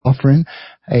offering.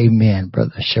 Amen.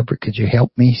 Brother Shepherd, could you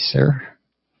help me, sir?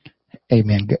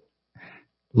 Amen.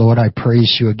 Lord, I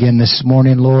praise you again this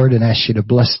morning, Lord, and ask you to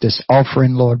bless this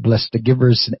offering, Lord. Bless the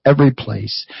givers in every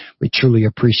place. We truly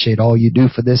appreciate all you do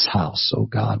for this house, oh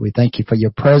God. We thank you for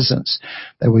your presence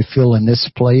that we feel in this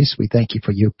place. We thank you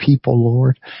for your people,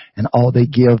 Lord, and all they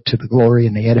give to the glory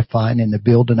and the edifying and the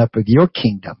building up of your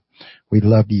kingdom. We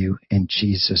love you in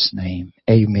Jesus' name.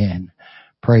 Amen.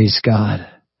 Praise God.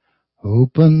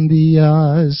 Open the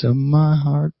eyes of my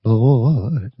heart,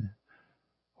 Lord.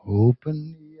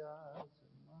 Open the eyes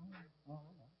of my heart.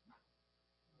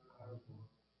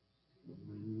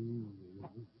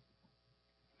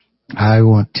 I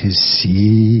want to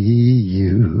see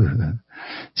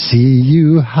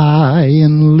you high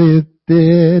and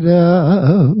lifted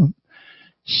up,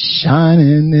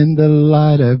 shining in the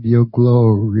light of your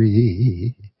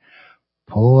glory.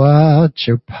 Pour out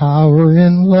your power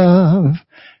and love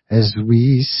as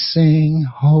we sing,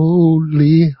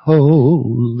 holy,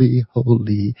 holy,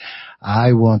 holy.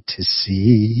 I want to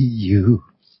see you.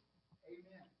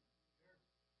 Amen.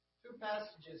 Two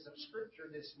passages of scripture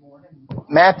this morning.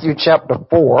 Matthew chapter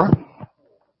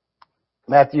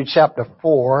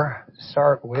 4,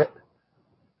 start with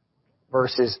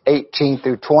verses 18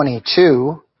 through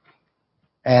 22,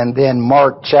 and then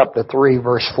Mark chapter 3,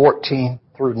 verse 14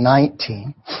 through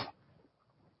 19.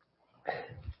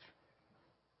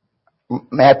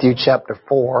 Matthew chapter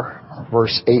 4,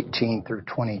 verse 18 through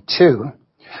 22.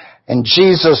 And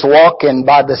Jesus, walking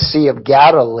by the Sea of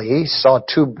Galilee, saw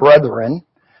two brethren,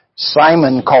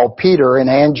 Simon called Peter and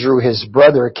Andrew his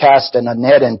brother, casting a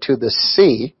net into the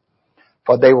sea,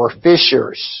 for they were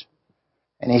fishers.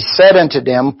 And he said unto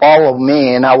them, Follow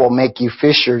me, and I will make you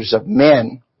fishers of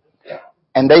men.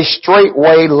 And they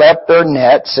straightway left their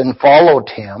nets and followed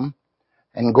him.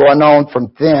 And going on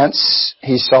from thence,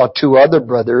 he saw two other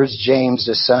brothers, James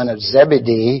the son of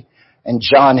Zebedee, and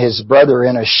John his brother,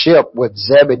 in a ship with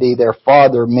Zebedee their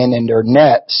father, mending their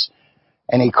nets.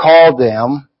 And he called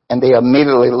them, and they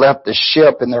immediately left the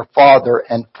ship and their father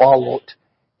and followed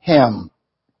him.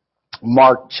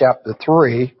 Mark chapter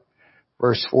 3,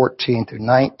 verse 14 through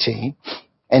 19.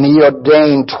 And he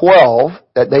ordained 12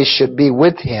 that they should be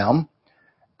with him,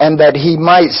 and that he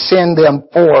might send them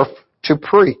forth to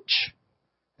preach,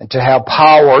 and to have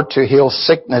power to heal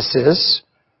sicknesses,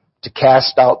 to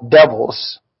cast out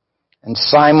devils. And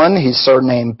Simon he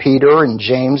surnamed Peter, and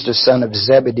James the son of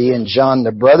Zebedee, and John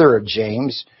the brother of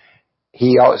James,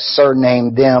 he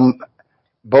surnamed them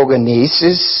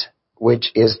Boanerges,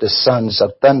 which is the sons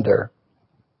of thunder.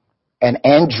 And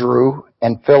Andrew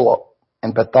and Philip,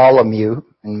 and Bartholomew,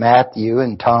 and Matthew,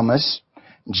 and Thomas,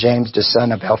 and James the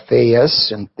son of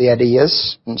Alphaeus, and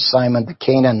Thaddeus, and Simon the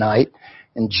Canaanite,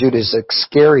 and Judas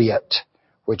Iscariot,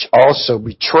 which also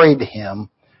betrayed him.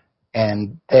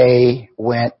 And they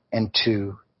went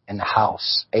into an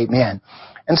house. Amen.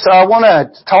 And so I want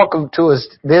to talk to us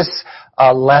this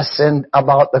lesson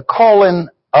about the calling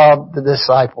of the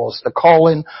disciples. The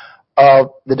calling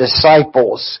of the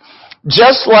disciples.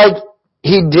 Just like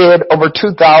he did over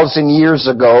 2,000 years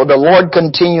ago, the Lord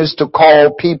continues to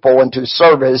call people into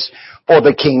service for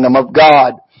the kingdom of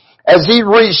God. As he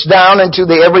reached down into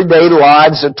the everyday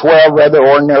lives of 12 rather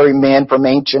ordinary men from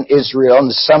ancient Israel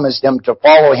and summons them to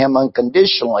follow him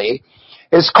unconditionally,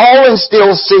 his calling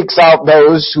still seeks out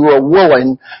those who are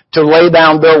willing to lay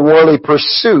down their worldly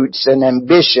pursuits and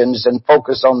ambitions and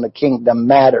focus on the kingdom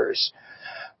matters.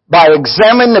 By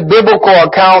examining the biblical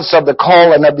accounts of the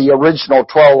calling of the original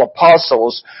 12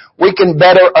 apostles, we can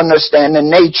better understand the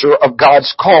nature of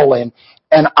God's calling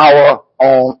in our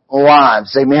own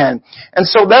lives. Amen. And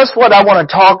so that's what I want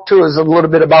to talk to us a little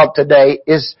bit about today,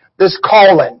 is this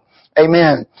calling.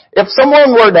 Amen. If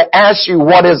someone were to ask you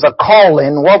what is a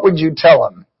calling, what would you tell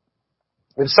them?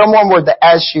 If someone were to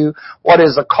ask you what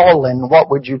is a calling, what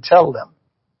would you tell them?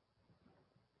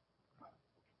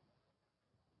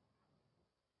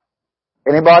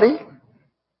 Anybody?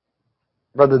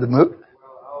 Brother Demuth?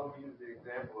 Well, I'll use the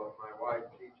example of my wife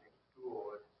teaching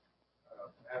school.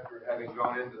 After having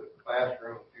gone into the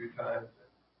classroom a few times and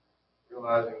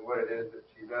realizing what it is that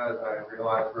she does, I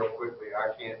realized real quickly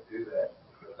I can't do that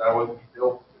because I wasn't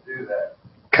built to do that.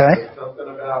 Okay. There's something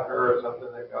about her,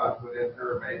 something that God put in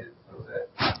her, made it so that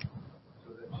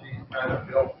she's kind of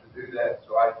built to do that.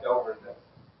 So I tell her that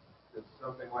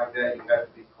something like that, you have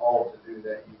to be called to do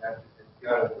that. It's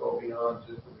got to go beyond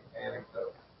just the mechanics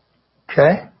of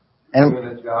Okay. And doing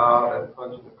a job and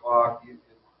punching the clock.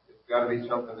 It's got to be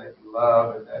something that you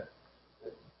love and that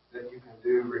you can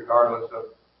do regardless of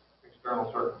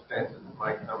external circumstances that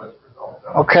might come as a result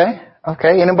of it.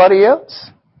 Okay. Anybody else?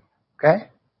 Okay.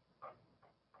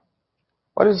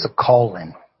 What is a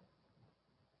calling?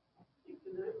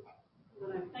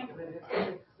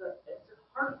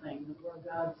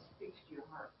 God speaks to your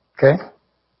heart. Okay.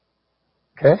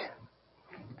 Okay.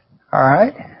 All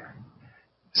right.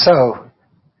 So,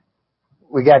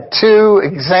 we got two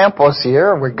examples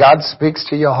here where God speaks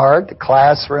to your heart, the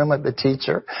classroom of the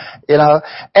teacher,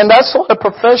 and that's what a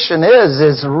profession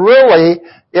is really,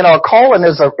 a calling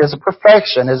is a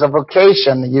profession, is a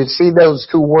vocation. You see those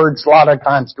two words a lot of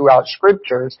times throughout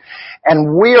scriptures,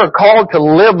 and we are called to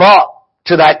live up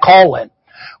to that calling.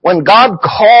 When God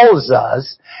calls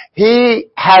us, He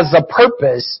has a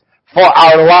purpose for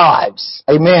our lives.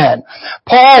 Amen.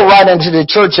 Paul, writing to the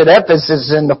church at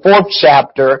Ephesus in the 4th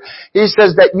chapter, he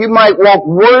says that you might walk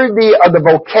worthy of the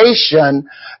vocation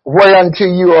whereunto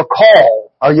you are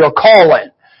called, or your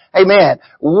calling. Amen.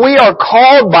 We are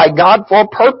called by God for a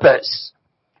purpose.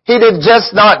 He did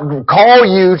just not call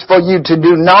you for you to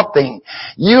do nothing.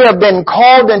 You have been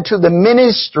called into the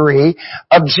ministry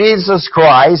of Jesus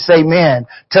Christ, amen,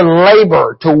 to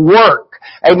labor, to work,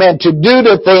 amen, to do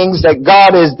the things that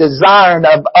God is desiring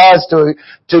of us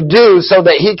to do so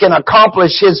that He can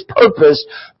accomplish His purpose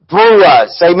through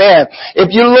us. Amen. If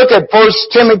you look at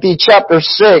 1 Timothy chapter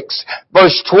 6,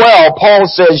 verse 12, Paul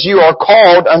says, you are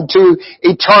called unto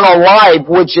eternal life,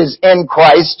 which is in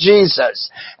Christ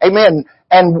Jesus. Amen.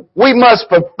 And we must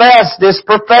profess this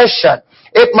profession.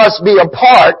 It must be a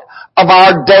part of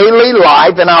our daily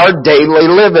life and our daily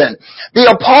living. The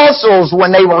apostles,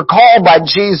 when they were called by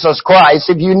Jesus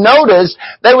Christ, if you notice,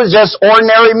 they were just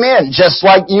ordinary men, just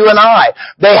like you and I.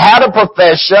 They had a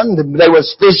profession. They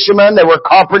was fishermen, they were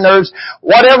carpenters,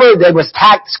 whatever. They was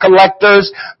tax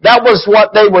collectors. That was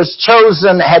what they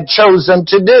had chosen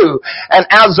to do. And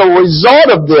as a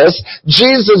result of this,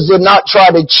 Jesus did not try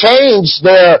to change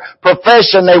their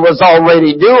profession they was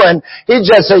already doing. He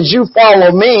just says, you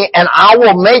follow me and I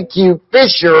will make you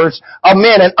fishers of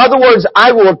men. In other words,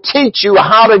 I will teach you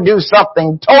how to do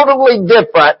something totally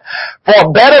different for a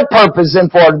better purpose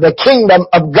and for the kingdom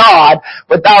of God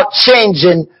without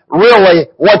changing really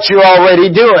what you're already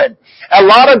doing. A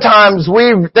lot of times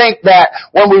we think that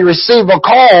when we receive a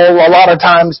call, a lot of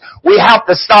times we have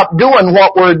to stop doing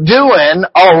what we're doing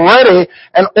already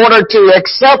in order to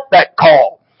accept that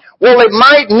call. Well, it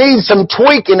might need some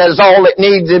tweaking is all it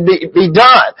needs to be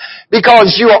done.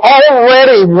 Because you're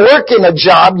already working a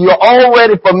job, you're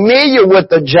already familiar with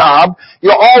the job,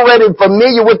 you're already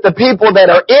familiar with the people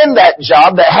that are in that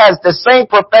job that has the same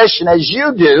profession as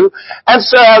you do. And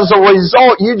so as a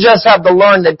result, you just have to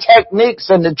learn the techniques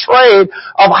and the trade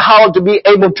of how to be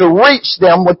able to reach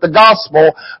them with the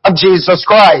gospel of Jesus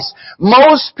Christ.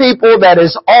 Most people that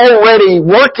is already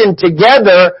working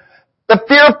together, the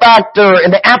fear factor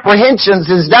and the apprehensions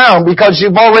is down because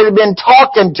you've already been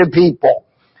talking to people.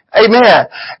 Amen.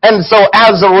 And so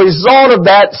as a result of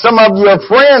that, some of your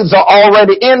friends are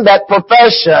already in that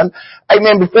profession,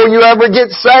 amen, before you ever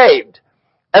get saved.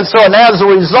 And so, and as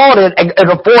a result, it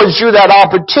affords you that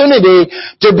opportunity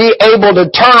to be able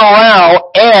to turn around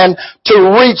and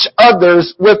to reach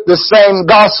others with the same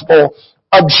gospel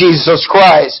of Jesus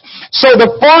Christ. So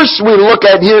the first we look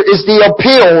at here is the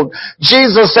appeal.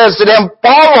 Jesus says to them,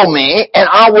 follow me and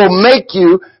I will make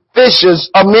you fishers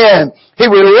of men.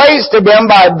 He relates to them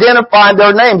by identifying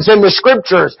their names in the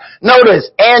scriptures.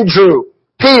 Notice Andrew,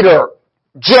 Peter,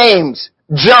 James,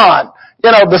 John.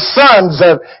 The sons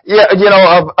of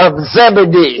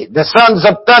Zebedee, the sons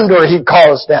of thunder, he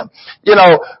calls them.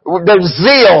 Their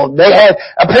zeal.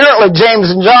 Apparently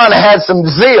James and John had some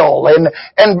zeal, and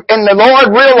the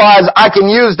Lord realized I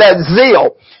can use that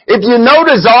zeal. If you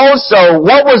notice also,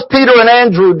 what was Peter and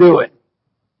Andrew doing?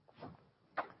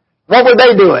 What were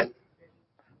they doing?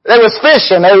 They was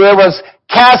fishing. They was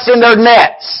casting their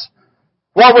nets.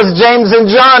 What was James and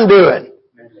John doing?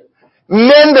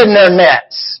 Mending their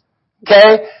nets.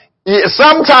 Okay?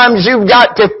 Sometimes you've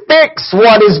got to fix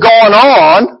what is going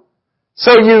on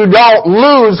so you don't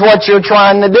lose what you're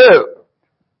trying to do.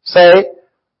 See?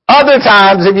 Other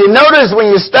times, if you notice when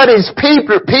you study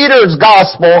Peter's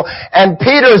gospel and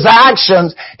Peter's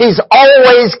actions, he's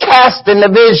always casting the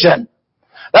vision.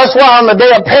 That's why on the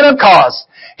day of Pentecost,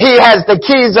 he has the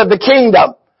keys of the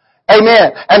kingdom.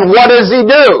 Amen. And what does he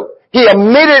do? He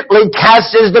immediately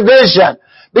casts the vision.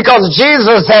 Because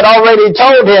Jesus had already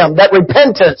told him that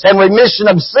repentance and remission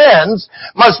of sins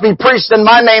must be preached in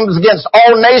my name against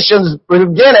all nations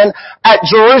beginning at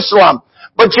Jerusalem.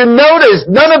 But you notice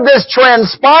none of this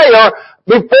transpire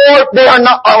before they are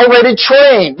not already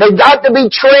trained. They've got to be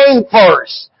trained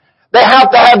first. They have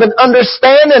to have an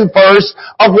understanding first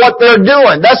of what they're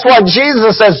doing. That's why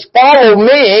Jesus says, follow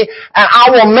me and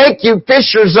I will make you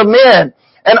fishers of men.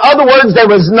 In other words, there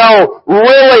was no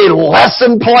really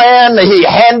lesson plan that he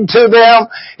handed to them.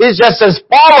 He just says,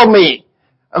 follow me.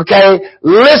 Okay?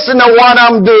 Listen to what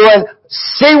I'm doing.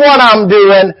 see what I'm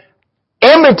doing,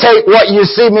 imitate what you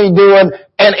see me doing,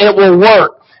 and it will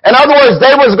work. In other words,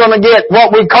 they was going to get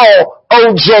what we call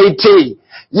OJT.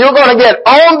 You're going to get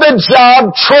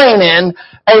on-the-job training,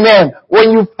 amen,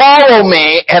 when you follow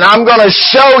me, and I'm going to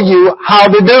show you how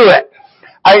to do it.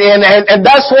 And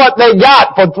that's what they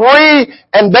got for 3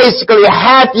 and basically a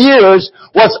half years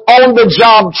was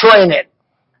on-the-job training.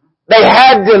 They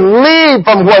had to leave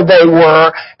from where they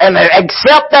were and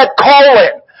accept that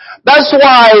calling. That's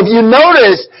why if you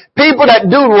notice, people that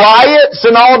do riots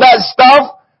and all that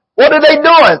stuff, what are they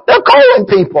doing? They're calling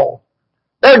people.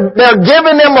 They're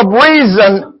giving them a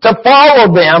reason to follow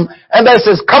them, and they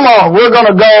says, come on, we're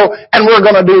gonna go and we're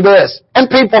gonna do this. And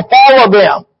people follow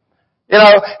them. You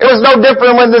know, it was no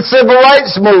different with the civil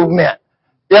rights movement.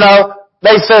 You know,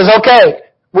 they says,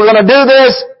 okay, we're gonna do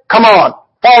this, come on,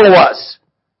 follow us.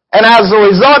 And as a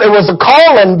result, it was a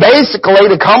calling basically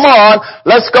to come on,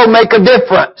 let's go make a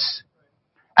difference.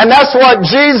 And that's what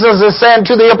Jesus is saying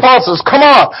to the apostles. Come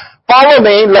on, follow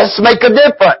me, let's make a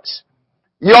difference.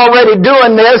 You're already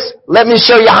doing this, let me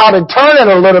show you how to turn it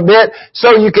a little bit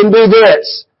so you can do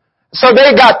this. So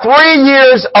they got 3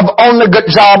 years of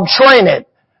on-the-job training.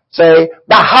 See,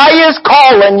 the highest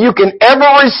calling you can ever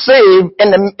receive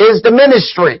is the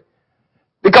ministry.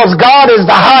 Because God is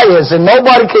the highest and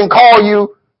nobody can call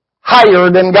you higher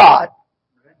than God.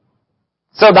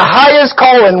 So the highest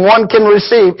calling one can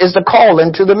receive is the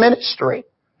calling to the ministry.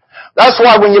 That's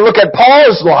why when you look at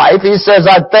Paul's life, he says,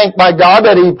 I thank my God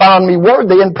that he found me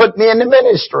worthy and put me in the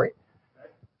ministry.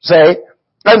 See?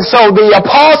 And so the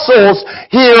apostles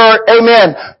here,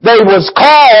 amen, they was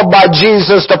called by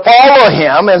Jesus to follow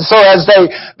him. And so as they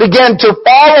began to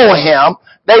follow him,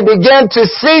 they began to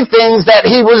see things that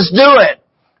he was doing.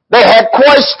 They had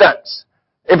questions.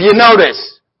 If you notice,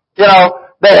 you know,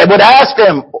 they would ask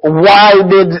him, why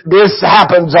did this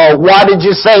happen? Or why did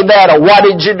you say that? Or why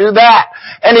did you do that?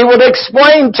 And he would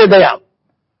explain to them,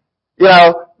 you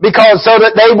know, because so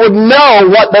that they would know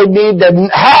what they need to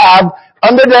have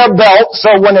under their belt,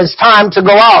 so when it's time to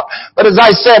go out. But as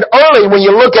I said earlier, when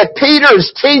you look at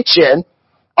Peter's teaching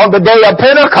on the day of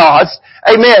Pentecost,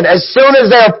 amen, as soon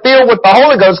as they are filled with the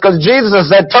Holy Ghost, because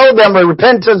Jesus had told them the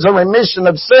repentance and remission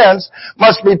of sins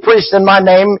must be preached in my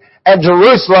name at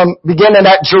Jerusalem, beginning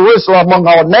at Jerusalem among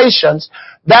all nations.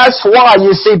 That's why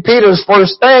you see Peter's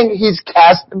first thing, he's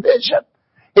cast the vision.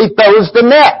 He throws the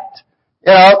net,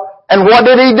 you know, and what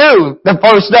did he do the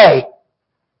first day?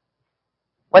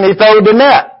 When he threw the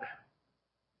net,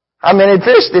 how many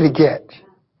fish did he catch?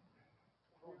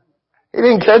 He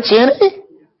didn't catch any?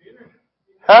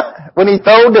 Huh? When he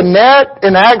threw the net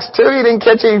in Acts 2, he didn't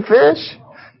catch any fish?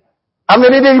 How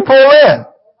many did he pull in?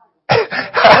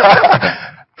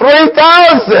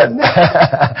 3,000.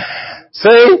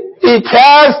 See? He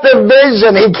cast a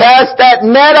vision. He cast that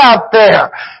net out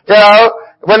there. You know?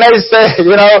 When they say,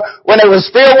 you know, when it was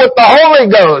filled with the Holy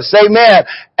Ghost, amen,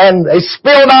 and they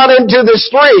spilled out into the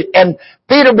street, and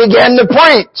Peter began to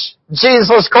preach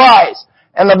Jesus Christ.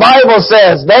 And the Bible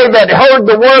says, they that heard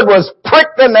the word was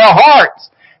pricked in their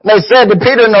hearts. And they said to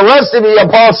Peter and the rest of the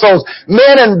apostles,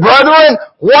 men and brethren,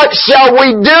 what shall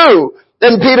we do?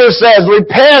 Then Peter says,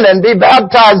 repent and be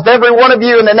baptized, every one of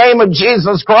you, in the name of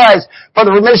Jesus Christ for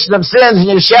the remission of sins, and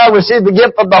you shall receive the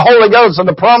gift of the Holy Ghost. And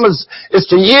the promise is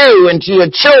to you and to your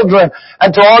children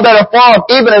and to all that are far off,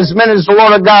 even as many as the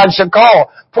Lord of God shall call.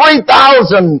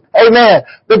 3,000, amen,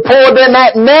 they poured in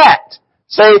that net.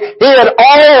 See, he had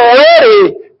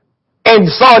already and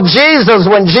saw Jesus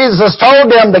when Jesus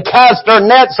told them to cast their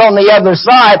nets on the other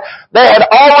side. They had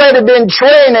already been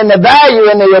trained in the value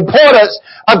and the importance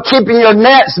of keeping your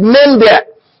nets mended.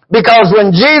 Because when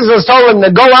Jesus told them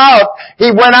to go out, he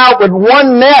went out with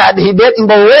one net. He didn't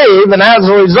believe, and as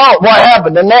a result, what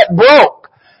happened? The net broke.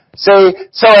 See,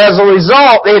 so as a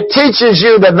result, it teaches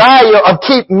you the value of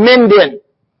keep mending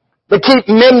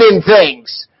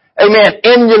things. Amen.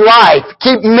 In your life.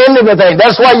 Keep mending the thing.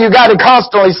 That's why you got to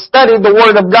constantly study the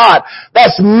Word of God.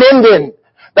 That's mending.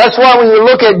 That's why when you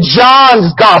look at John's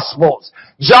Gospels,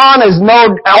 John is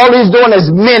all he's doing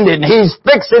is mending. He's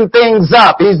fixing things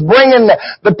up. He's bringing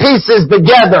the pieces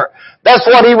together. That's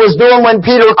what he was doing when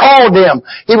Peter called him.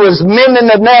 He was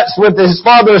mending the nets with his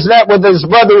father's net with his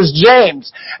brother's James.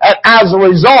 And as a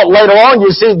result, later on you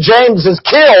see James is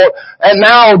killed, and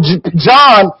now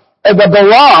John, the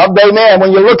beloved, amen,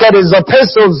 when you look at his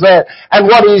epistles and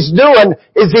what he's doing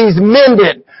is he's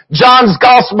mending. John's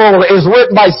gospel is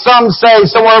written by some say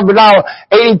somewhere around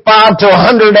 85 to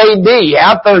 100 AD.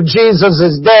 After Jesus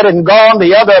is dead and gone,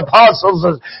 the other apostles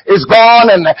is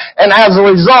gone, and as a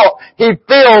result, he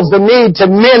feels the need to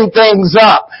mend things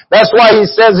up. That's why he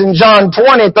says in John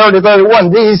 20, 30,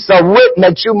 31, these are written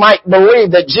that you might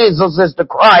believe that Jesus is the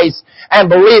Christ, and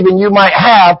believing you might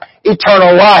have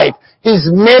eternal life.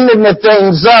 He's mending the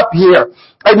things up here.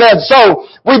 Amen. So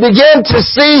we begin to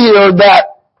see here that,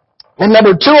 and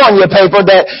number 2 on your paper,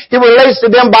 that he relates to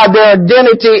them by their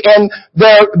identity and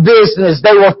their business.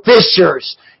 They were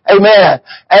fishers. Amen.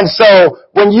 And so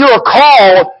when you are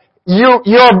called,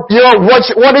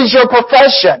 what is your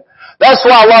profession? That's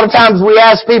why a lot of times we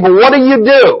ask people, what do you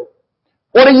do?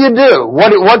 What do you do?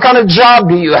 What kind of job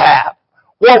do you have?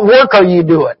 What work are you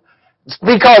doing?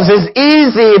 Because it's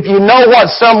easy if you know what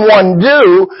someone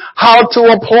do, how to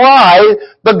apply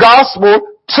the gospel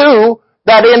to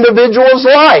that individual's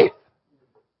life.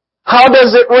 How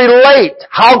does it relate?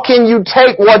 How can you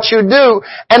take what you do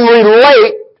and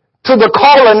relate to the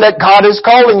calling that God is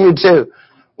calling you to?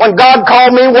 When God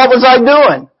called me, what was I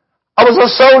doing? I was a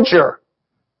soldier.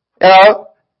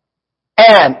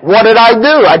 And what did I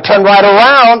do? I turned right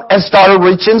around and started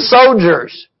reaching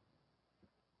soldiers.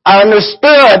 I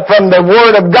understood from the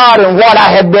Word of God and what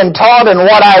I had been taught and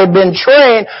what I had been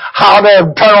trained how to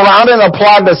turn around and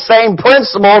apply the same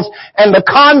principles and the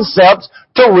concepts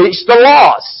to reach the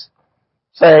lost.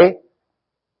 See?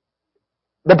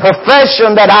 The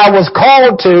profession that I was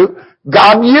called to,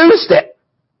 God used it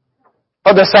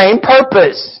for the same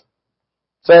purpose.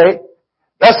 See?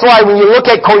 That's why when you look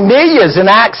at Cornelius in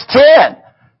Acts 10,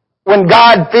 when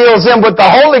God fills him with the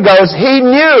Holy Ghost, he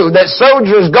knew that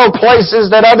soldiers go places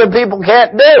that other people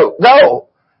can't go.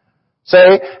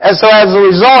 See? And so as a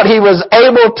result, he was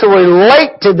able to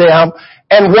relate to them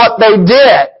and what they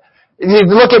did. If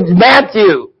you look at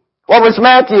Matthew, what was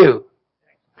Matthew?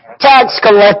 Tax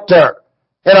collector.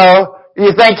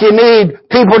 You think you need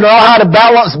people to know how to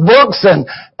balance books and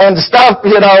stuff,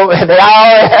 the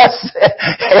IRS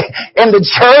in the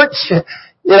church,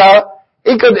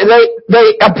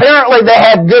 apparently they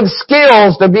had good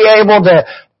skills to be able to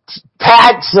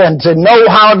tax and to know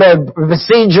how the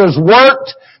procedures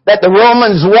worked, that the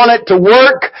Romans wanted to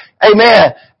work.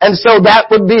 Amen. And so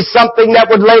that would be something that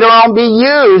would later on be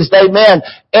used, amen,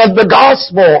 in the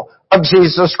gospel of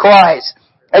Jesus Christ.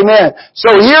 Amen.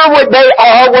 So here what they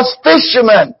are was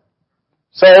fishermen.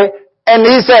 See? And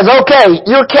he says, okay,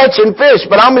 you're catching fish,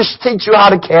 but I'm going to teach you how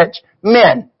to catch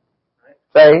men.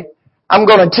 See? I'm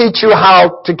going to teach you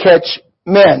how to catch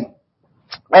men.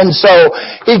 And so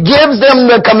he gives them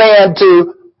the command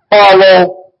to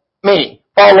follow me.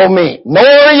 Follow me. No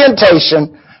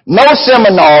orientation, no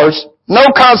seminars, no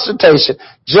consultation.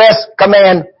 Just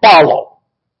command follow.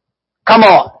 Come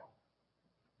on.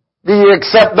 Do you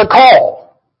accept the call?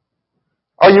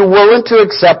 Are you willing to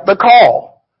accept the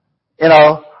call?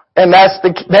 And that's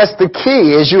the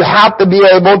key, is you have to be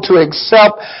able to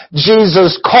accept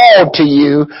Jesus' call to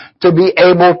you to be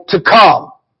able to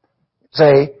come.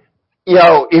 See,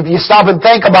 if you stop and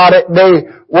think about it, they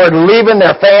were leaving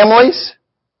their families.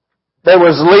 They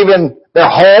was leaving their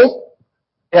home.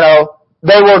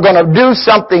 They were going to do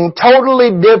something totally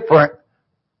different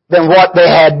than what they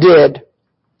had did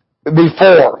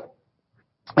before.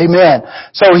 Amen.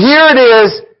 So here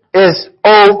it is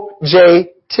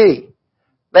OJT.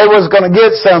 They was going to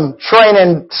get some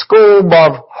training school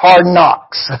of hard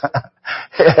knocks.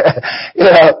 They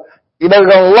were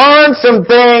going to learn some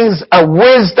things of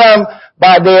wisdom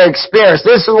by their experience.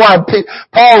 This is why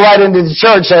Paul, right into the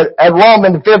church at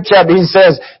Romans, the 5th chapter, he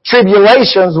says,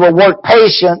 tribulations will work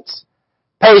patience.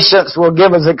 Patience will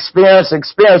give us experience.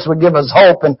 Experience will give us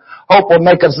hope. And hope will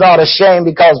make us not ashamed,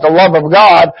 because the love of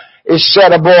God is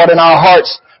shed abroad in our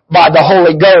hearts by the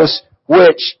Holy Ghost,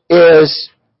 which is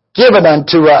given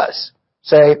unto us.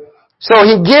 See? So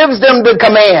he gives them the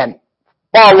command,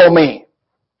 follow me.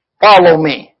 Follow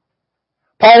me.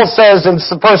 Paul says in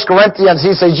 1 Corinthians,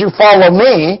 he says, you follow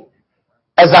me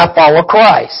as I follow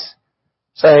Christ.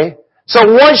 See? So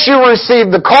once you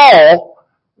receive the call,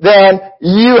 then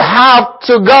you have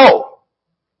to go.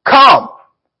 Come.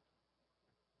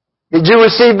 Did you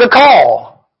receive the call?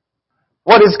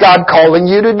 What is God calling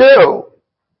you to do?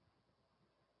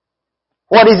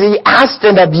 What is He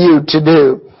asking of you to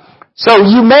do? So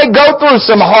you may go through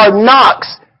some hard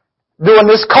knocks during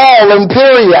this calling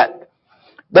period.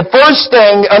 The first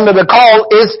thing under the call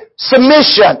is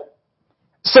submission.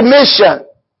 Submission.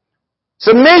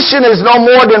 Submission is no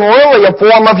more than really a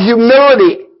form of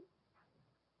humility.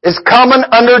 It's coming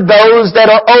under those that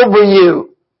are over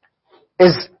you.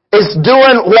 It's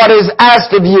doing what is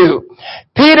asked of you.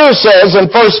 Peter says in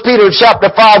 1 Peter chapter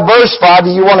 5 verse 5,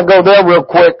 you want to go there real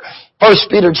quick. 1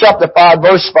 Peter chapter 5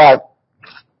 verse 5.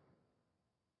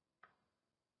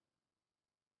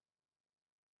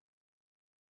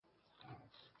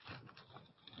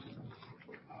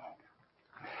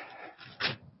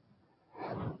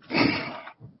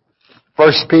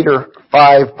 First Peter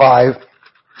 5:5.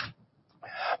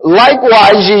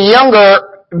 Likewise, ye younger,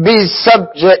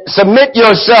 submit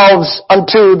yourselves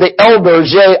unto the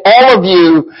elders, yea, all of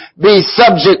you be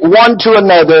subject one to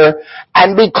another,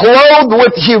 and be clothed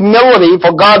with humility,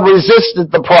 for God resisteth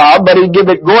the proud, but he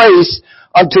giveth grace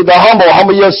unto the humble.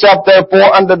 Humble yourself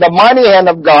therefore under the mighty hand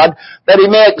of God, that he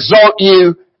may exalt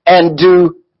you in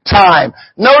due time.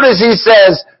 Notice he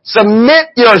says,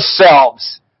 submit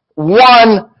yourselves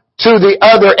one to the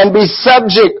other and be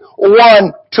subject one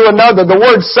to another. The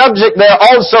word subject there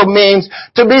also means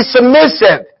to be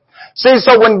submissive. See,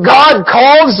 so when God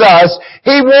calls us,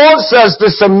 he wants us to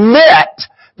submit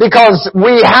because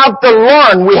we have to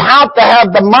learn. We have to have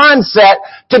the mindset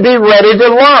to be ready to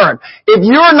learn. If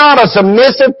you're not a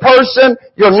submissive person,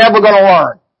 you're never going to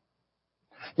learn.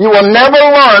 You will never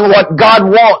learn what God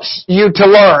wants you to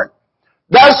learn.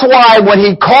 That's why when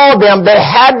he called them, they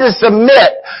had to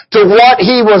submit to what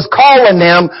he was calling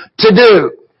them to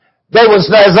do. There was,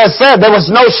 as I said, there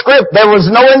was no script. There was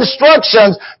no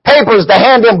instructions, papers to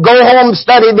hand him, go home,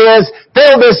 study this,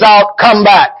 fill this out, come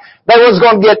back. They was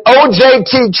going to get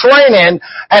OJT training,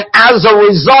 and as a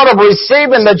result of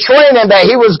receiving the training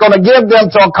that he was going to give them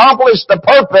to accomplish the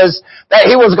purpose that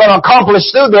he was going to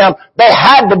accomplish through them, they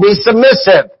had to be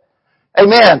submissive.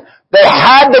 Amen. They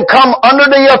had to come under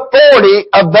the authority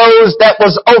of those that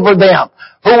was over them.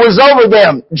 Who was over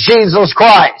them? Jesus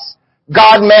Christ.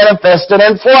 God manifested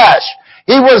in flesh.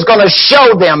 He was going to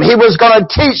show them. He was going to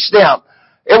teach them.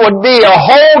 It would be a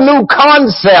whole new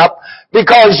concept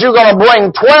because you're going to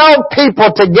bring 12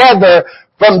 people together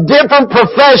from different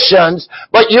professions,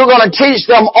 but you're going to teach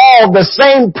them all the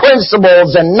same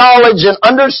principles and knowledge and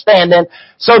understanding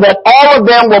so that all of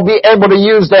them will be able to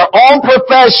use their own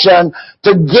profession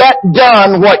to get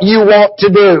done what you want to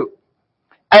do.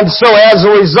 And so as a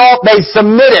result, they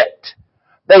submit it.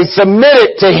 They submit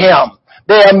it to him.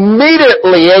 They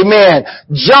immediately, amen,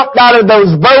 jumped out of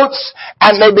those boats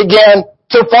and they began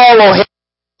to follow him.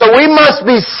 So we must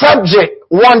be subject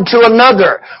one to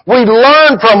another. We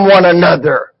learn from one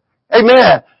another.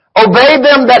 Amen. Obey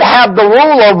them that have the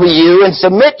rule over you and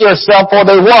submit yourself, for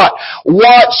they what?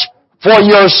 Watch for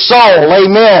your soul.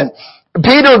 Amen.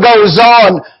 Peter goes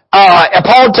on,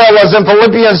 Paul tells us in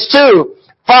Philippians 2,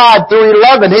 5 through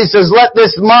 11, he says, let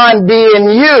this mind be in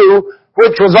you,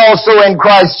 which was also in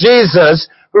Christ Jesus,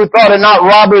 who thought it not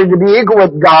robbery to be equal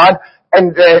with God,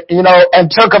 and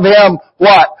took of him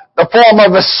what? The form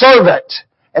of a servant,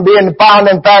 and being found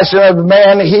in fashion of a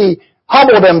man, he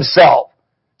humbled himself.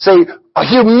 See,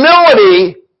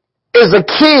 humility is a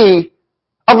key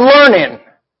of learning.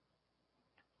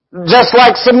 Just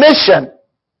like submission.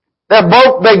 They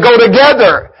go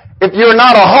together. If you're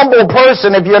not a humble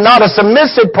person, if you're not a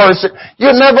submissive person,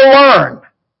 you'll never learn.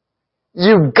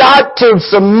 You've got to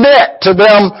submit to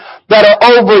them that are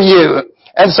over you.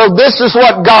 And so this is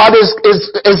what God is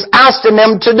asking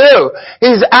them to do.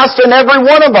 He's asking every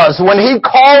one of us, when he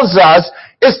calls us,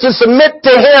 is to submit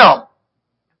to him.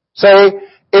 See,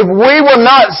 if we will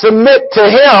not submit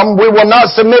to him, we will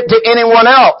not submit to anyone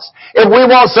else. If we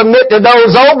won't submit to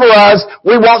those over us,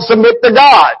 we won't submit to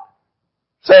God.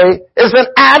 See, it's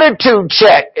an attitude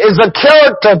check. It's a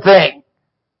character thing.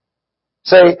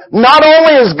 See, not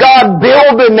only is God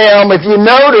building them, if you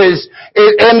notice,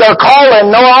 in their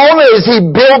calling, not only is he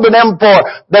building them for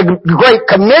the Great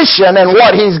Commission and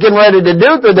what he's getting ready to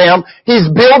do to them, he's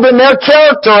building their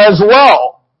character as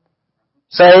well.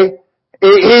 See,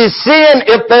 he's seeing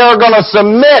if they are going to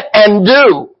submit and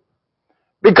do.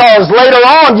 Because later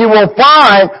on you will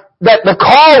find that the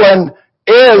calling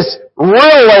is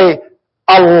really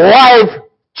a life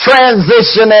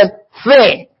transitioning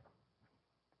thing.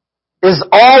 Is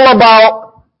all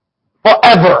about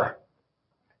forever.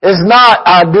 It's not,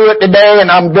 I do it today and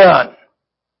I'm done.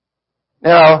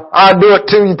 I do it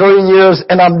 2-3 years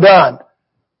and I'm done.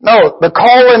 No, the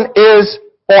calling is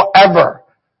forever.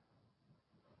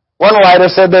 One writer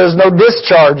said there's no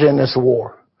discharge in this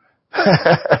war. So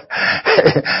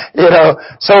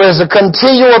it's a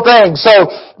continual thing. So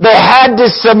they had to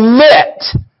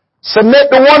submit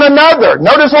to one another.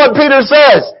 Notice what Peter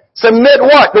says. Submit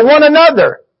what? To one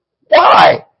another.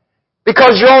 Why?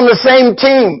 Because you're on the same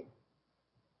team.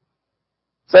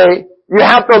 See, you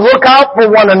have to look out for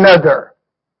one another.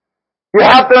 You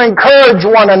have to encourage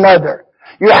one another.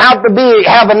 You have to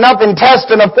have enough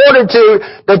intestinal fortitude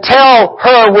to tell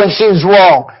her when she's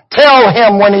wrong. Tell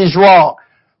him when he's wrong.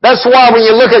 That's why when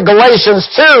you look at Galatians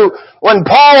 2, when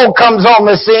Paul comes on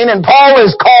the scene and Paul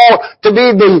is called to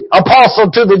be the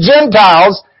apostle to the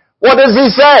Gentiles, what does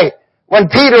he say? When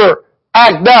Peter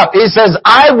acted up, he says,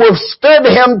 I withstood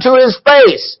him to his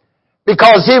face.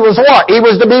 Because he was what? He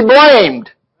was to be blamed.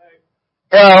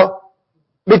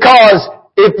 Because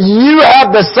if you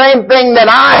have the same thing that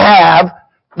I have,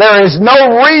 there is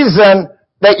no reason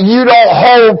that you don't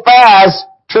hold fast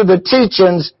to the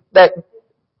teachings that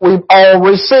we've all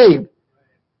received.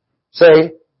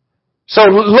 See? So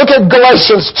look at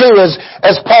Galatians 2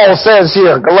 as Paul says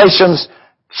here. Galatians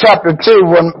chapter 2,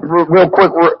 real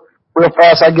quick, real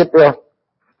fast, I get there.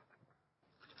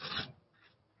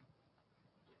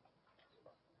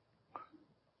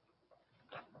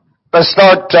 Let's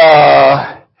start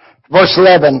verse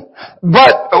 11.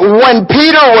 But when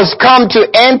Peter was come to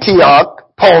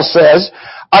Antioch, Paul says,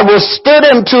 I withstood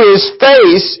him to his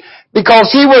face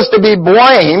because he was to be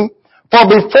blamed. For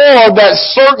before that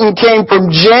certain came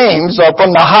from James, or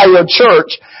from the higher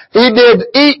church, he did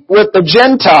eat with the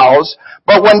Gentiles,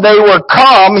 but when they were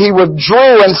come, he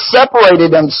withdrew and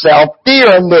separated himself,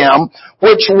 fearing them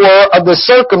which were of the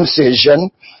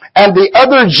circumcision. And the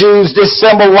other Jews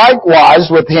dissembled likewise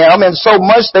with him, and so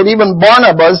much that even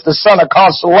Barnabas, the son of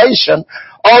consolation,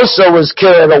 also was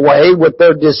carried away with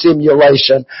their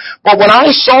dissimulation. But when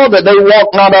I saw that they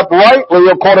walked not uprightly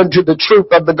according to the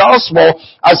truth of the gospel,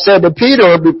 I said to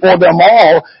Peter before them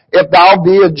all, if thou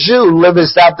be a Jew,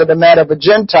 livest after the manner of a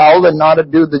Gentile, and not to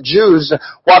do the Jews,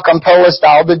 why compellest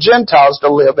thou the Gentiles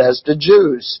to live as the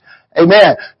Jews?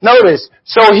 Amen. Notice,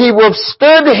 so he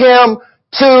withstood him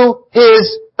to his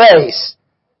face.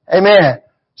 Amen.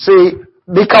 See,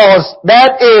 because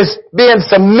that is being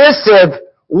submissive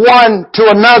one to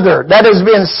another. That is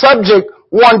being subject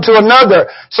one to another.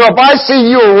 So if I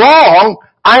see you wrong,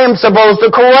 I am supposed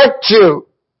to correct you.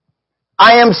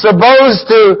 I am supposed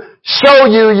to show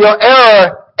you your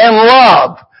error in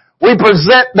love. We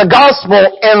present the gospel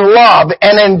in love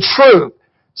and in truth.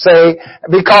 See,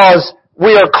 because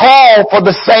we are called for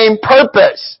the same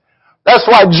purpose. That's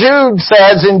why Jude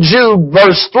says in Jude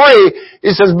verse 3, he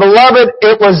says, Beloved,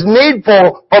 it was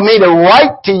needful for me to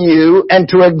write to you and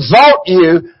to exhort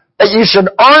you that you should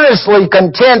earnestly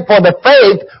contend for the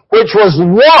faith which was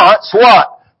once,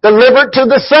 what? Delivered to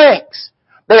the saints.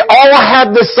 They all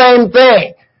had the same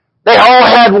thing. They all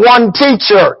had one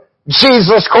teacher,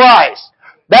 Jesus Christ.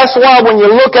 That's why when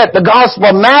you look at the Gospel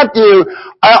of Matthew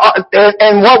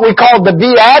and what we call the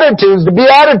Beatitudes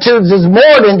is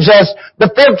more than just the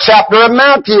 5th chapter of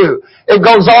Matthew. It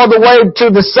goes all the way to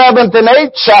the 7th and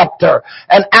 8th chapter.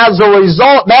 And as a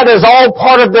result, that is all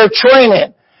part of their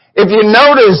training. If you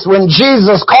notice, when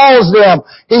Jesus calls them,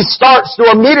 he starts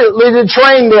to immediately to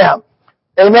train them.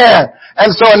 Amen. And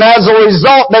as a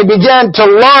result, they began to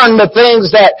learn the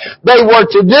things that they were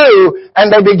to do,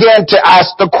 and they began to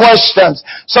ask the questions.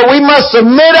 So we must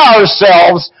submit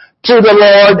ourselves to the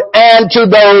Lord and to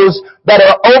those that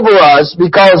are over us,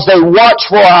 because they watch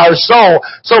for our soul.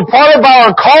 So part of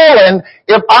our calling,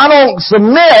 if I don't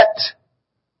submit,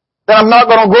 then I'm not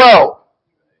going to grow.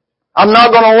 I'm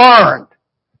not going to learn.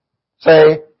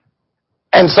 See?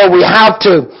 And so we have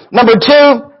to. Number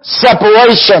 2,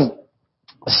 separation.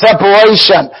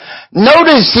 Separation.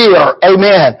 Notice here,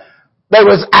 amen, they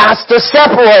was asked to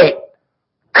separate.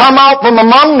 Come out from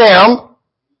among them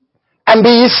and be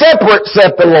ye separate,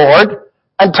 saith the Lord,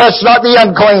 and touch not the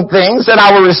unclean things, and I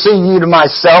will receive you to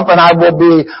myself, and I will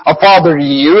be a father to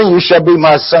you, and you shall be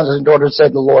my sons and daughters,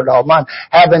 said the Lord Almighty.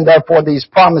 Having therefore these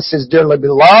promises, dearly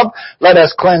beloved, let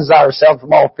us cleanse ourselves from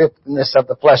all filthiness of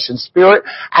the flesh and spirit,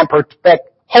 and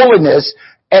perfect holiness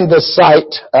in the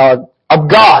sight of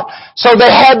God. So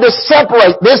they had to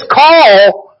separate. This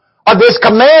call or this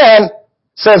command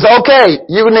says, okay,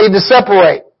 you need to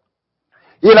separate.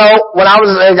 You know,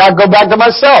 I go back to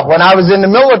myself. When I was in the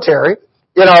military,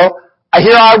 here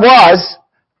I was.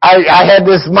 I had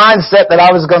this mindset that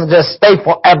I was going to just stay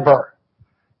forever.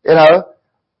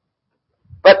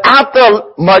 But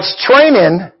after much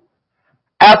training,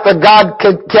 after God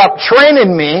kept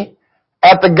training me,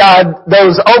 after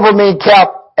those over me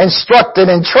kept instructed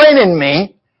and training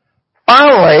me,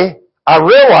 finally, I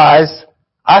realized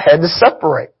I had to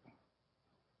separate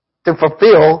to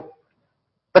fulfill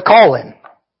the calling.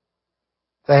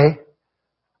 See?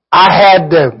 I had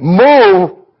to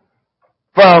move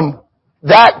from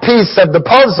that piece of the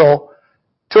puzzle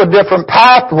to a different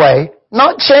pathway,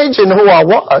 not changing who I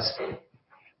was.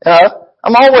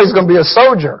 I'm always going to be a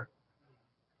soldier.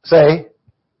 See?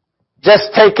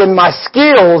 Just taking my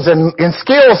skills and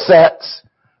skill sets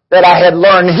that I had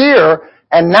learned here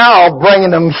and now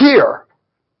bringing them here,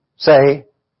 say,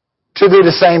 to do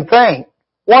the same thing.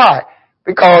 Why?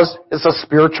 Because it's a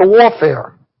spiritual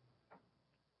warfare.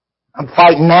 I'm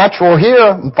fighting natural here.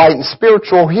 I'm fighting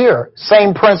spiritual here.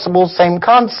 Same principle, same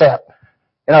concept.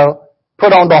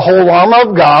 Put on the whole armor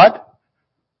of God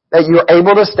that you're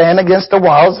able to stand against the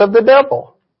wiles of the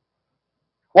devil.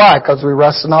 Why? Because we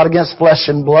wrestle not against flesh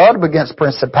and blood, but against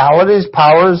principalities,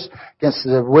 powers, against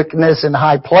the wickedness in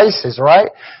high places, right?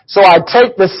 So I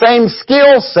take the same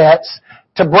skill sets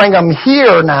to bring them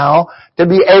here now to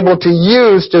be able to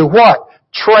use to what?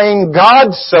 Train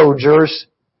God's soldiers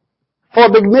for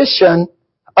the mission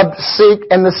of seek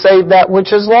and to save that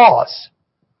which is lost.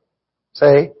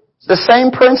 See? It's the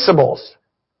same principles.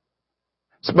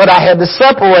 But I had to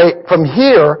separate from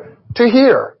here to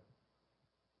here.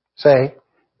 See?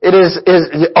 It is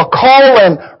a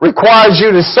calling requires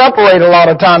you to separate a lot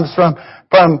of times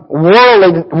from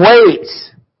worldly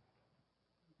ways.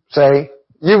 See?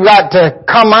 You've got to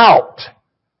come out.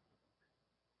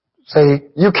 See?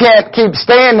 You can't keep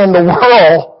staying in the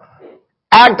world,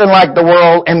 acting like the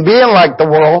world and being like the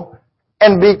world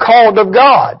and be called of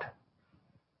God.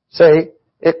 See?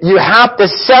 You have to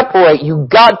separate. You've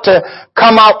got to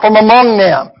come out from among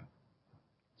them.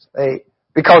 See?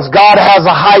 Because God has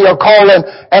a higher calling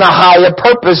and a higher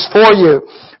purpose for you.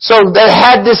 So they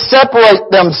had to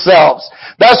separate themselves.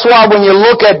 That's why when you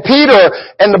look at Peter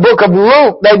in the book of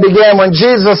Luke, they began when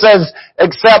Jesus says,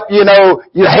 except,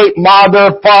 you hate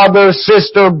mother, father,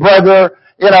 sister, brother,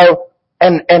 and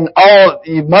all,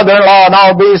 mother-in-law and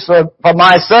all these for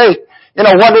my sake.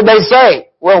 What did they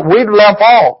say? Well, we've left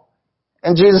all.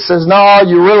 And Jesus says, no,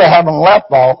 you really haven't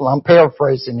left all. I'm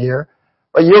paraphrasing here.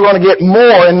 But you're going to get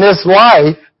more in this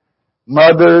life.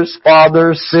 Mothers,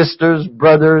 fathers, sisters,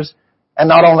 brothers, and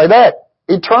not only that,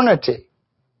 eternity.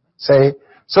 See?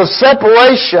 So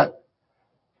separation.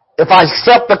 If I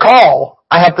accept the call,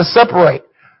 I have to separate.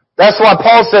 That's why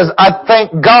Paul says, I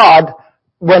thank God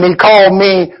when He called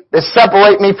me to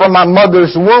separate me from my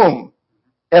mother's womb.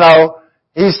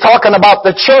 He's talking about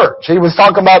the church. He was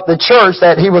talking about the church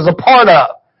that he was a part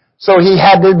of. So he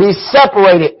had to be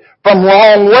separated from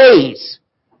wrong ways.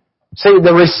 See,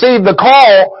 to receive the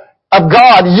call of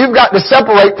God, you've got to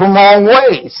separate from wrong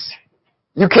ways.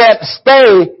 You can't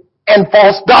stay in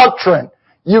false doctrine.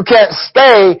 You can't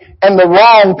stay in the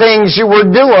wrong things you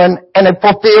were doing and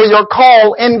fulfill your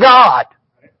call in God.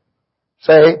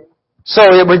 See? So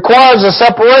it requires a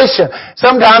separation.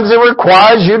 Sometimes it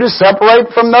requires you to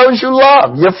separate from those you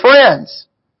love, your friends.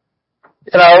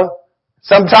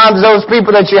 Sometimes those people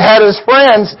that you had as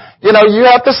friends, you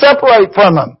have to separate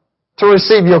from them to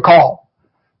receive your call.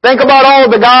 Think about all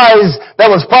the guys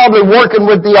that was probably working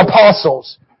with the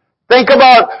apostles. Think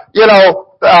about,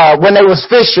 when they was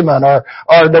fishermen or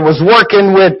that was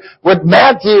working with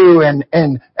Matthew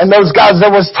and those guys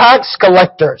that was tax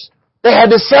collectors. They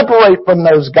had to separate from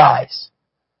those guys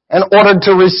in order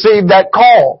to receive that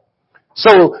call.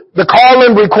 So the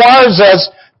calling requires us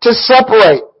to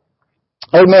separate.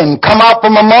 Amen. Come out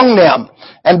from among them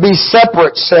and be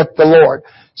separate, saith the Lord.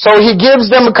 So He gives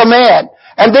them a command.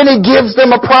 And then He gives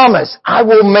them a promise. I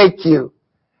will make you.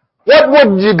 What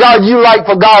would you like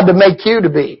for God to make you to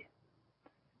be?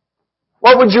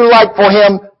 What would you like for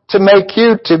Him to make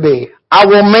you to be? I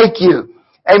will make you.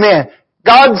 Amen.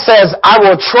 God says, I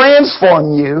will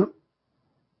transform you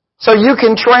so you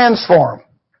can transform.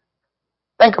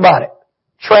 Think about it.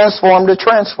 Transform to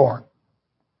transform.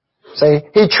 See,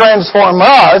 He transformed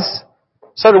us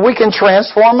so that we can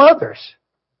transform others.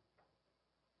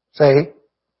 See,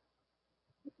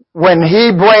 when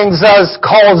He brings us,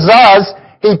 calls us,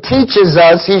 He teaches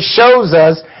us, He shows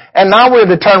us, and now we're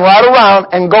to turn right around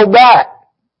and go back.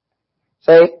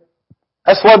 See,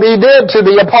 that's what He did to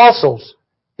the apostles.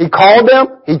 He called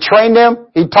them, He trained them,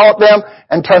 He taught them,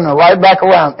 and turned them right back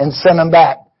around and sent them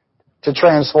back to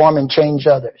transform and change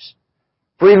others.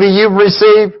 Freely you've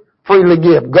received, freely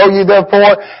give. Go ye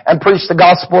therefore and preach the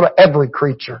gospel to every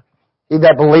creature. He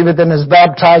that believeth and is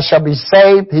baptized shall be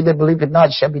saved. He that believeth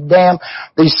not shall be damned.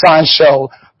 These signs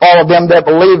shall follow them that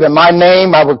believe in my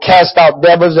name. I will cast out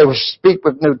devils. They will speak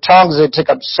with new tongues. They take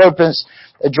up serpents.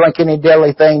 They drink any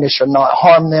deadly thing. They shall not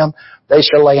harm them. They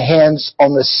shall lay hands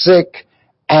on the sick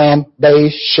and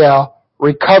they shall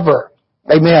recover.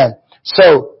 Amen.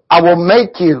 So I will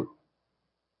make you.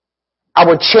 I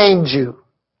will change you.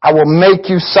 I will make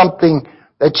you something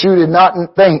that you did not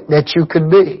think that you could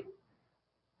be.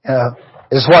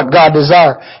 Is what God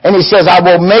desires. And He says, I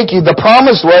will make you, the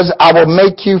promise was, I will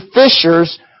make you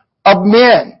fishers of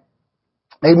men.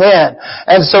 Amen.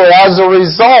 And so as a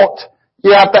result,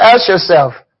 you have to ask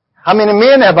yourself, how many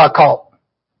men have I caught?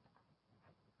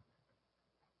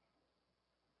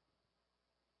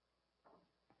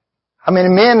 How many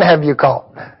men have you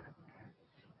caught?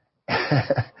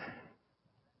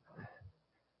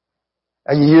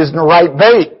 Are you using the right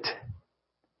bait?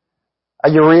 Are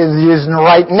you using the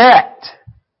right net?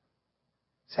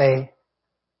 See?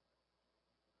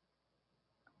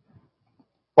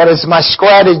 What is my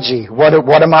strategy? What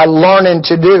am I learning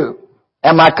to do?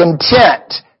 Am I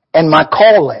content in my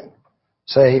calling?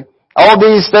 See? All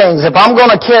these things. If I'm going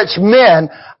to catch men,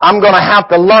 I'm going to have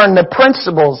to learn the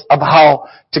principles of how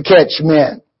to catch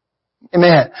men.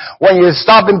 Amen. When you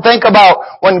stop and think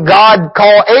about when God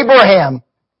called Abraham,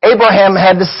 Abraham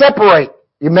had to separate.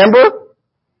 You remember?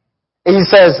 He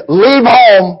says, leave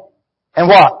home and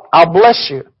what? I'll bless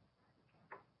you.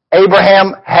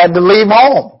 Abraham had to leave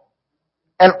home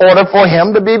in order for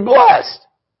him to be blessed.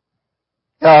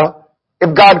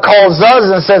 If God calls us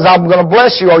and says, I'm going to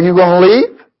bless you, are you going to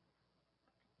leave?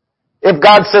 If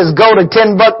God says, go to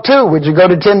Timbuktu, would you go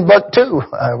to Timbuktu?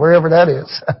 Wherever that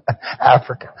is.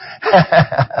 Africa.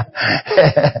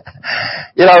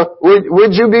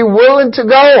 Would you be willing to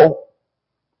go?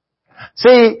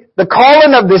 See, the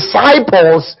calling of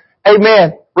disciples,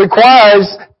 amen,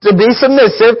 requires to be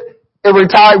submissive. It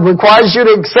requires you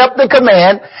to accept the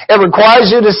command. It requires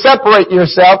you to separate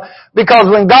yourself. Because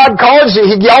when God calls you,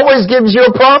 He always gives you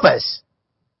a promise.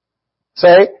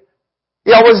 See?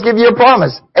 He always gives you a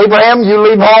promise. Abraham, you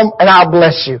leave home and I'll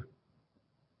bless you.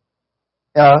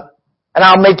 And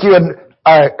I'll make you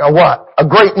a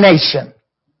great nation.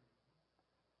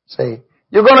 See?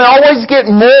 You're going to always get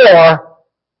more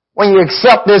when you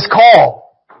accept this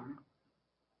call.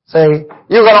 See?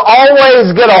 You're going to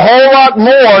always get a whole lot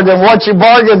more than what you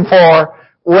bargained for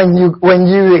when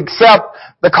you accept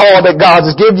the call that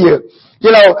God's give you.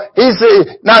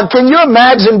 Now can you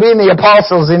imagine being the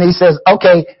apostles and He says,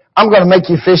 okay, I'm going to make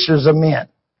you fishers of men.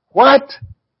 What?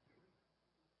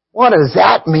 What does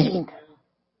that mean?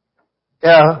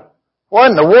 What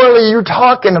in the world are you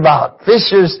talking about?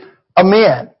 Fishers of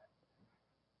men.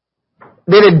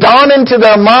 Did it dawn into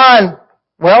their mind?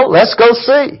 Well, let's go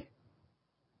see.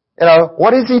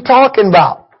 What is He talking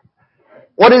about?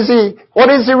 What is He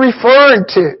referring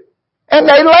to? And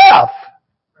they left.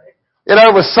 It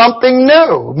was something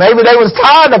new. Maybe they was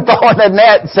tired of throwing the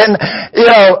nets and,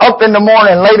 up in the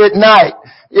morning, late at night,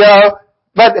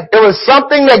 But it was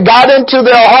something that got into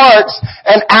their hearts,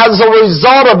 and as a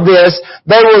result of this,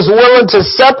 they was willing to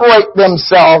separate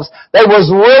themselves. They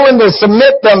was willing to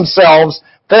submit themselves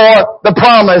for the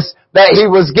promise that He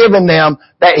was giving them,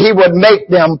 that He would make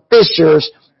them fishers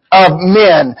of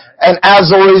men. And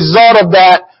as a result of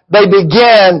that, they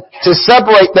began to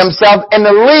separate themselves and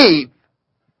to leave.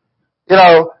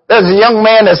 There's a young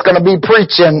man that's going to be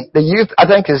preaching the youth. I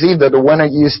think is either the Winter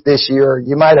Youth this year.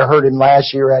 You might have heard him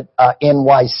last year at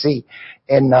NYC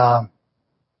in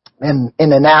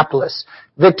Annapolis.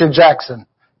 Victor Jackson.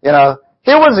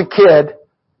 Here was a kid,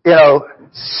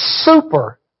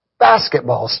 super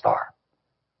basketball star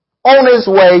on his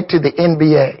way to the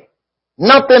NBA.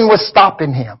 Nothing was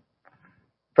stopping him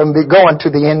from going to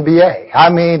the NBA. I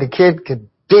mean, the kid could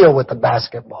deal with the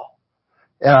basketball.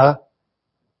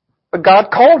 But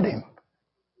God called him.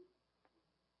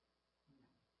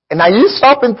 And now you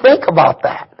stop and think about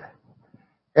that.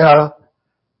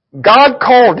 God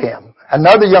called him.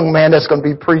 Another young man that's going to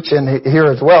be preaching here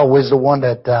as well was the one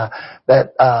that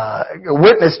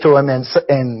witnessed to him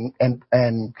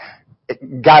and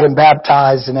got him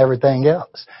baptized and everything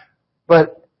else.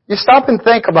 But you stop and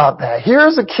think about that.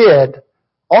 Here's a kid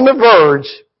on the verge,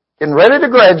 getting ready to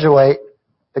graduate,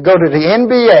 to go to the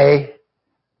NBA,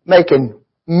 making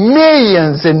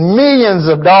millions and millions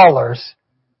of dollars.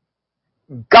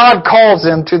 God calls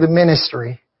him to the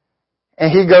ministry,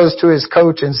 and he goes to his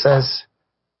coach and says,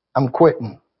 I'm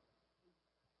quitting.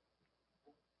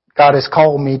 God has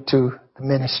called me to the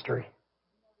ministry.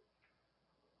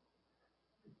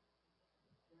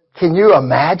 Can you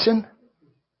imagine?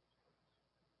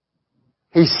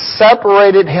 He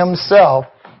separated himself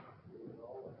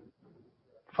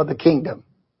for the kingdom.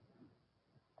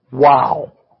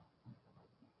 Wow.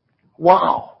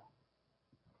 Wow.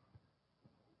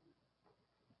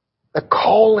 The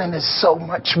calling is so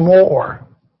much more.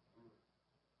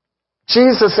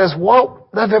 Jesus says,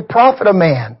 what does it profit a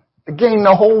man to gain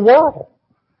the whole world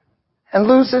and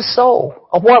lose his soul?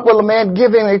 Or what will a man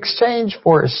give in exchange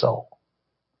for his soul?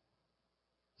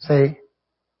 See,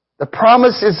 the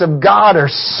promises of God are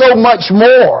so much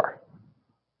more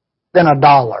than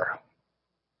 $1.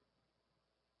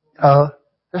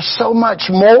 There's so much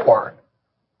more.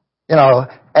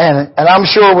 And I'm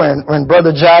sure when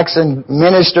Brother Jackson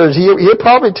ministers, he'll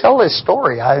probably tell his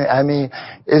story. I mean,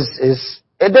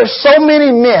 there's so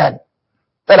many men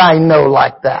that I know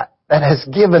like that has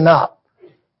given up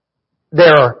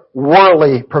their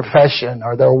worldly profession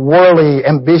or their worldly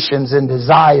ambitions and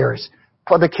desires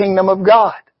for the kingdom of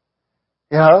God.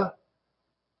 You know,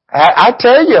 I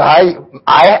tell you, I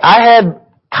had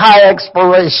high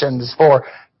aspirations for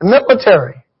the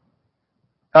military.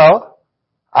 By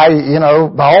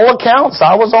all accounts,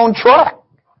 I was on track.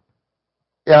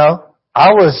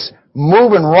 I was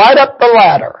moving right up the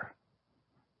ladder.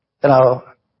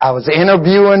 I was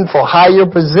interviewing for higher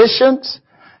positions.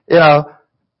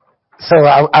 So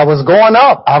I was going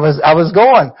up. I was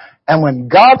going. And when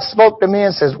God spoke to me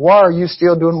and says, why are you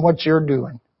still doing what you're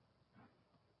doing?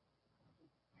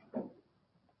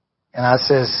 And I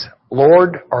says,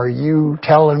 Lord, are you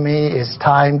telling me it's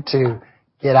time to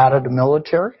get out of the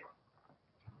military?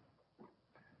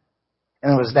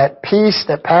 And it was that peace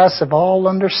that passeth all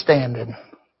understanding.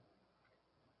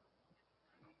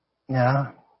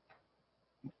 Yeah.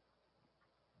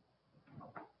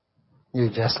 You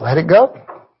just let it go.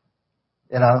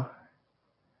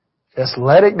 Just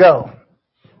let it go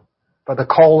for the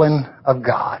calling of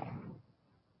God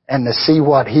and to see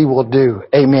what He will do.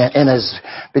 Amen.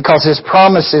 Because His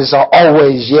promises are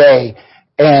always yea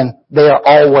and they are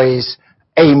always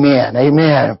amen.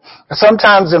 Amen.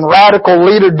 Sometimes in radical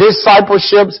leader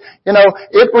discipleships,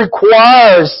 it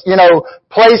requires,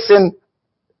 placing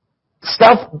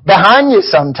stuff behind you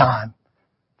sometime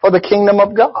for the kingdom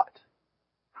of God.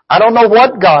 I don't know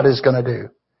what God is going to do,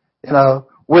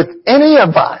 with any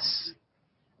of us.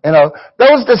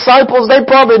 Those disciples, they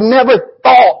probably never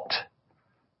thought,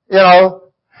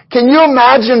 Can you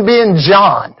imagine being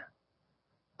John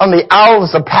on the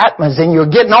Isles of Patmos and you're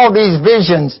getting all these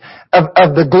visions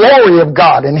of the glory of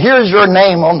God and here's your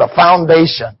name on the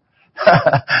foundation,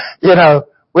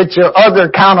 with your other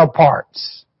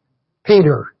counterparts,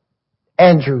 Peter,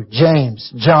 Andrew,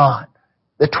 James, John,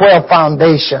 the 12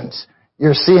 foundations.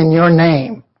 You're seeing your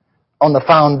name on the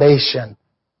foundation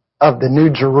of the New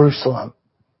Jerusalem.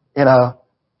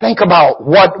 Think about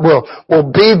what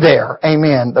will be there.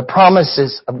 Amen. The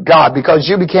promises of God, because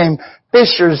you became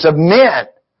fishers of men.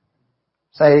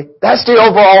 Say, that's the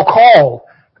overall call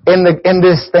in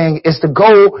this thing, is to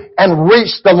go and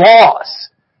reach the lost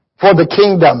for the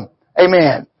kingdom.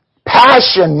 Amen.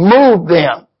 Passion moved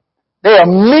them. They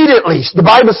immediately, the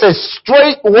Bible says,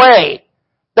 straightway,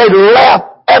 they left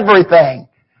everything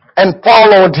and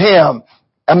followed Him.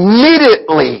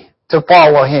 Immediately to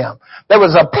follow Him. There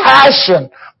was a passion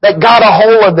that got a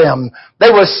hold of them.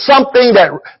 There was something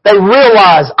that they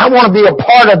realized, I want to be a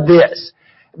part of this.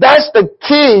 That's the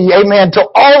key, amen, to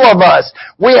all of us.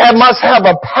 We must have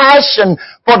a passion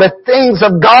for the things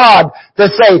of God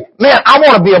to say, man, I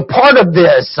want to be a part of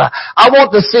this. I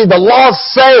want to see the lost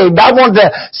saved. I want to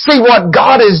see what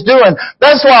God is doing.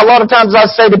 That's why a lot of times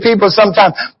I say to people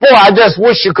sometimes, boy, I just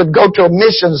wish you could go to a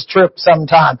missions trip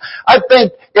sometime. I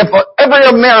think if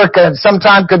every American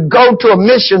sometime could go to a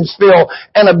missions field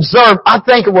and observe, I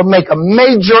think it would make a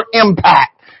major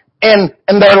impact in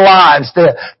their lives,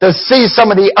 to see some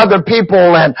of the other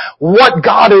people and what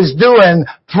God is doing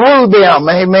through them,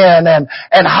 amen, and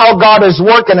how God is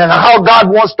working and how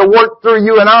God wants to work through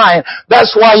you and I.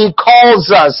 That's why He calls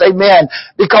us, amen,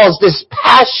 because this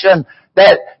passion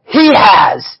that He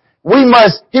has,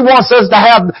 He wants us to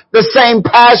have the same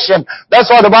passion. That's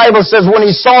why the Bible says when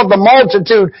He saw the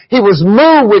multitude, He was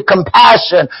moved with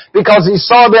compassion because He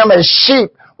saw them as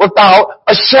sheep without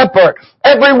a shepherd.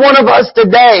 Every one of us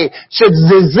today should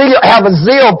have a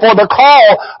zeal for the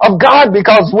call of God,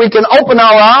 because we can open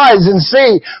our eyes and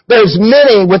see there's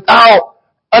many without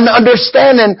an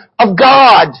understanding of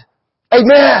God.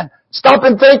 Amen. Stop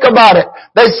and think about it.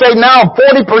 They say now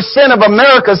 40% of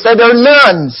America say they're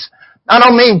nuns. I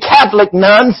don't mean Catholic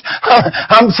nuns.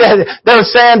 They're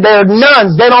saying they're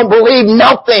nuns. They don't believe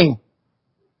nothing.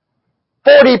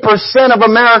 40% of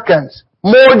Americans,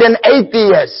 more than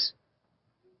atheists,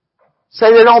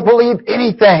 say they don't believe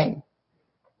anything.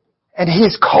 And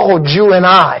He's called you and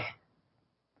I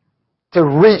to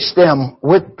reach them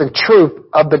with the truth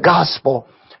of the gospel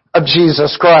of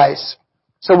Jesus Christ.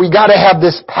 So we got to have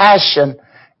this passion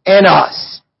in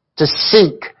us to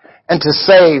seek and to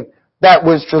save that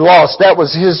which was lost. That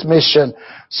was His mission.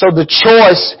 So the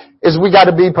choice is we got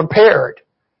to be prepared.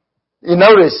 You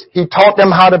notice He taught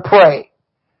them how to pray.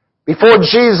 Before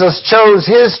Jesus chose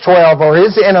His 12 or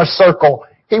His inner circle,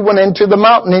 He went into the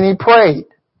mountain and He prayed.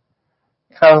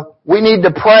 We need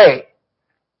to pray.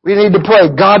 We need to pray.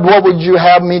 God, what would you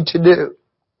have me to do?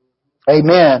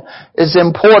 Amen. It's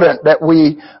important that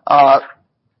we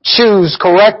choose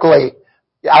correctly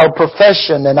our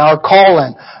profession and our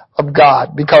calling of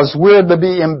God, because we're to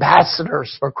be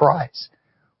ambassadors for Christ.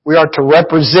 We are to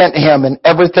represent Him in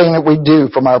everything that we do,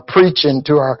 from our preaching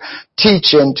to our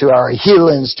teaching to our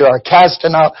healings to our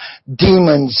casting out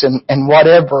demons and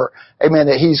whatever, amen,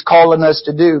 that He's calling us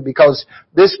to do. Because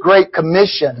this Great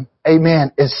Commission,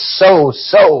 amen, is so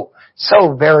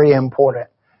very important.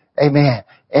 Amen.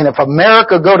 And if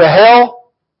America go to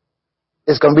hell,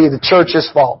 it's going to be the church's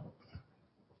fault.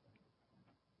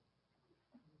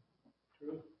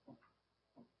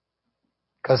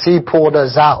 Because He pulled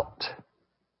us out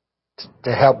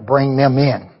to help bring them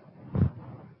in.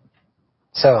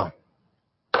 So,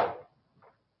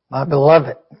 my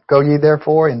beloved, go ye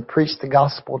therefore and preach the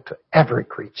gospel to every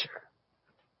creature.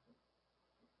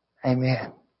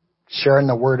 Amen. Sharing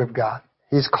the word of God.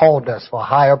 He's called us for a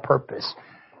higher purpose.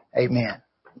 Amen.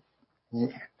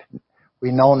 We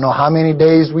don't know how many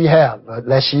days we have, but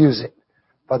let's use it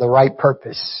for the right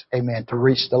purpose. Amen. To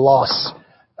reach the lost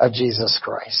of Jesus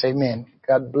Christ. Amen.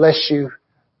 God bless you.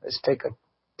 Let's take a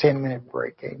 10-minute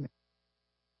break. Amen.